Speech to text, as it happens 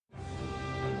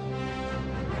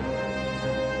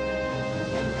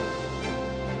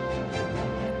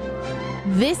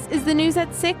This is the news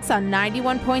at 6 on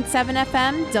 91.7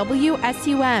 FM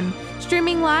WSUM,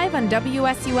 streaming live on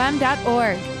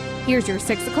WSUM.org. Here's your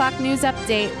 6 o'clock news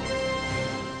update.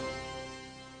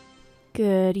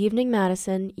 Good evening,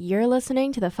 Madison. You're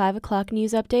listening to the 5 o'clock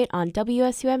news update on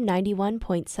WSUM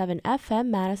 91.7 FM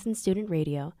Madison Student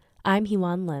Radio. I'm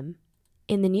Heewone Lim.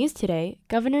 In the news today,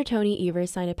 Governor Tony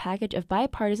Evers signed a package of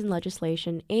bipartisan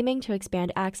legislation aiming to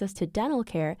expand access to dental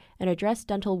care and address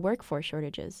dental workforce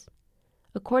shortages.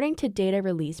 According to data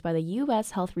released by the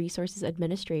U.S. Health Resources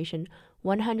Administration,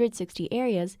 160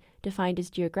 areas, defined as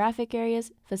geographic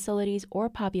areas, facilities, or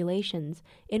populations,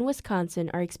 in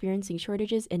Wisconsin are experiencing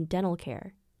shortages in dental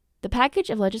care. The package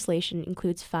of legislation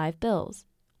includes 5 bills.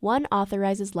 One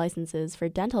authorizes licenses for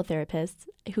dental therapists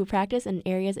who practice in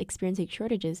areas experiencing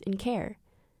shortages in care.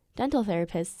 Dental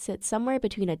therapists sit somewhere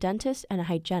between a dentist and a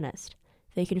hygienist.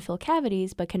 They can fill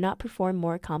cavities but cannot perform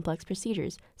more complex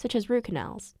procedures, such as root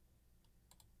canals.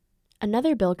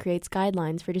 Another bill creates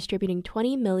guidelines for distributing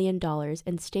 $20 million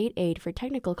in state aid for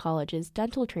technical colleges'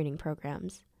 dental training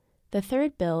programs. The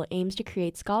third bill aims to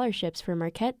create scholarships for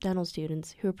Marquette dental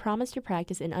students who promise to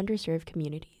practice in underserved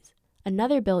communities.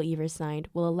 Another bill Evers signed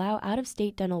will allow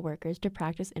out-of-state dental workers to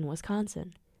practice in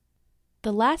Wisconsin.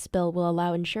 The last bill will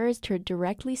allow insurers to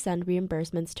directly send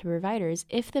reimbursements to providers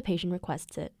if the patient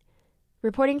requests it.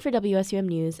 Reporting for WSUM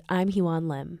News, I'm Heewone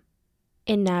Lim.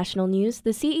 In national news,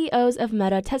 the CEOs of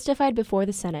Meta testified before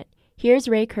the Senate. Here's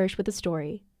Ray Kirsch with the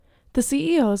story. The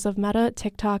CEOs of Meta,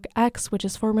 TikTok, X, which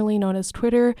is formerly known as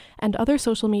Twitter, and other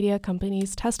social media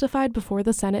companies testified before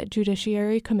the Senate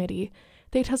Judiciary Committee.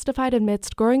 They testified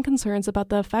amidst growing concerns about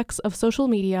the effects of social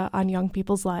media on young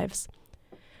people's lives.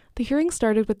 The hearing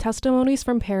started with testimonies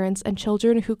from parents and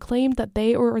children who claimed that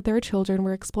they or their children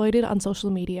were exploited on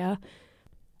social media.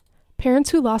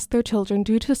 Parents who lost their children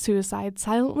due to suicide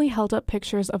silently held up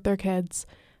pictures of their kids.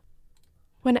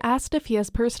 When asked if he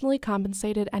has personally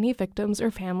compensated any victims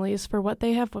or families for what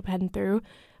they have been through,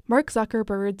 Mark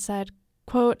Zuckerberg said,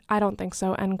 quote, "I don't think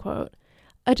so," end quote.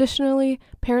 Additionally,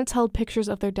 parents held pictures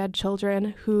of their dead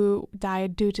children who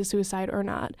died due to suicide or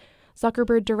not.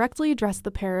 Zuckerberg directly addressed the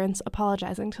parents,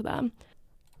 apologizing to them.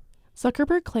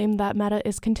 Zuckerberg claimed that Meta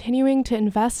is continuing to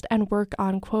invest and work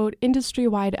on, quote,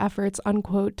 industry-wide efforts,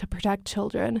 unquote, to protect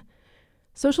children.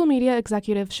 Social media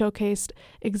executives showcased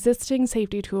existing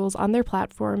safety tools on their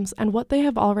platforms and what they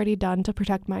have already done to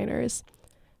protect minors.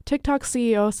 TikTok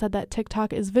CEO said that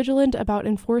TikTok is vigilant about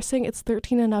enforcing its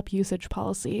 13 and up usage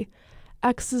policy.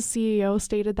 X's CEO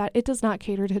stated that it does not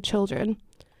cater to children.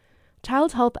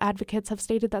 Child health advocates have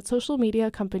stated that social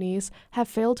media companies have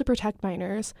failed to protect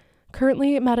minors.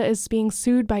 Currently, Meta is being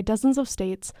sued by dozens of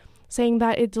states, saying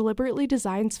that it deliberately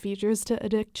designs features to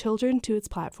addict children to its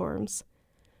platforms.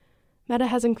 Meta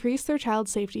has increased their child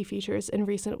safety features in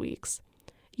recent weeks.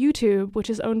 YouTube, which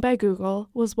is owned by Google,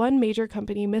 was one major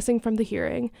company missing from the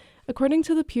hearing. According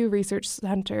to the Pew Research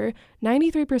Center,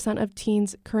 93% of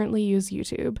teens currently use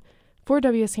YouTube. For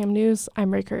WSUM News,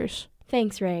 I'm Ray Kirsch.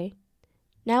 Thanks, Ray.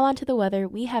 Now on to the weather,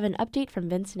 we have an update from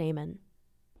Vince Naiman.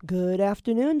 Good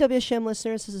afternoon, WSUM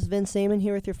listeners. This is Vince Naiman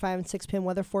here with your 5 and 6 p.m.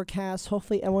 weather forecast.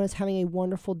 Hopefully everyone is having a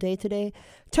wonderful day today.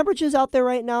 Temperatures out there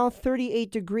right now,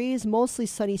 38 degrees, mostly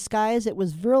sunny skies. It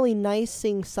was really nice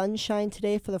seeing sunshine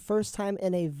today for the first time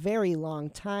in a very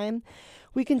long time.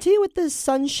 We continue with this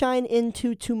sunshine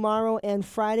into tomorrow and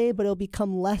Friday, but it'll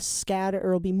become less scattered, or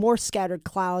it'll be more scattered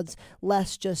clouds,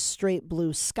 less just straight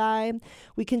blue sky.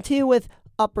 We continue with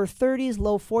upper 30s,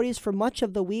 low 40s for much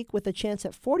of the week with a chance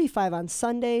at 45 on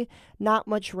Sunday. Not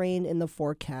much rain in the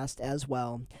forecast as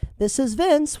well. This is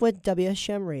Vince with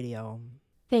WSUM Radio.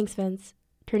 Thanks, Vince.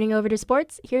 Turning over to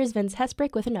sports, here's Vince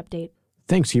Hesbrick with an update.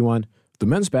 Thanks, Heewone. The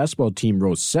men's basketball team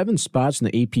rose 7 spots in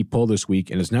the AP poll this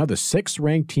week and is now the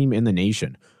 6th-ranked team in the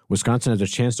nation. Wisconsin has a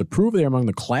chance to prove they're among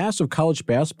the class of college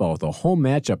basketball with a home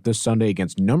matchup this Sunday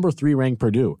against number 3 ranked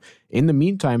Purdue. In the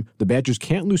meantime, the Badgers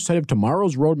can't lose sight of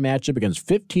tomorrow's road matchup against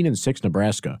 15-6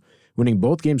 Nebraska. Winning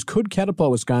both games could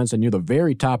catapult Wisconsin near the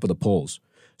very top of the polls.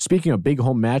 Speaking of big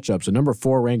home matchups, the number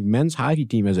 4 ranked men's hockey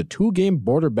team has a 2-game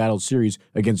border battle series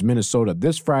against Minnesota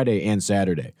this Friday and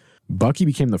Saturday. Bucky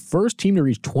became the first team to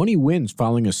reach 20 wins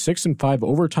following a 6-5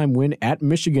 overtime win at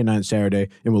Michigan on Saturday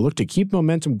and will look to keep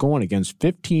momentum going against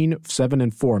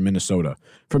 15-7-4 Minnesota.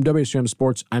 From WSUM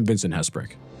Sports, I'm Vincent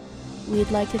Hesbrick.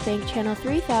 We'd like to thank Channel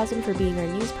 3000 for being our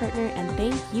news partner and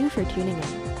thank you for tuning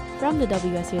in. From the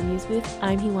WSUM News Booth,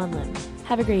 I'm Heewone Lim.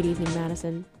 Have a great evening,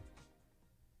 Madison.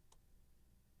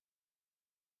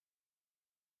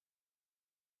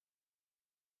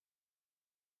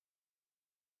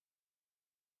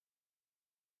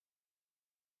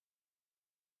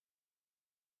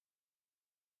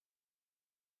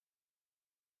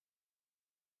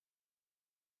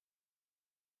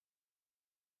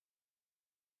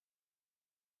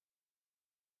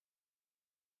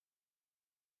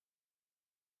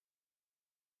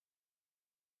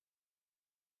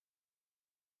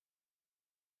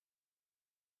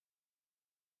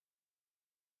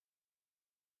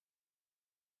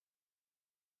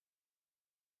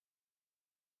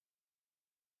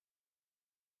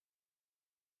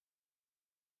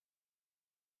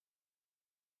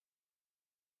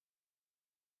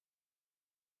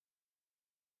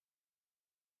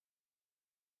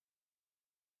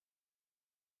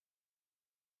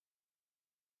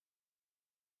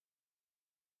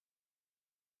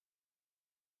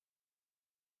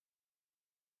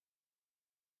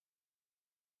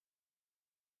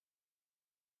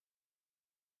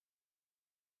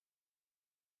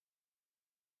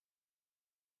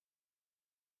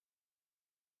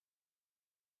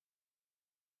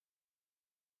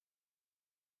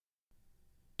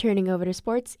 Turning over to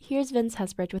sports, here's Vince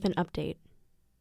Hesbrecht with an update.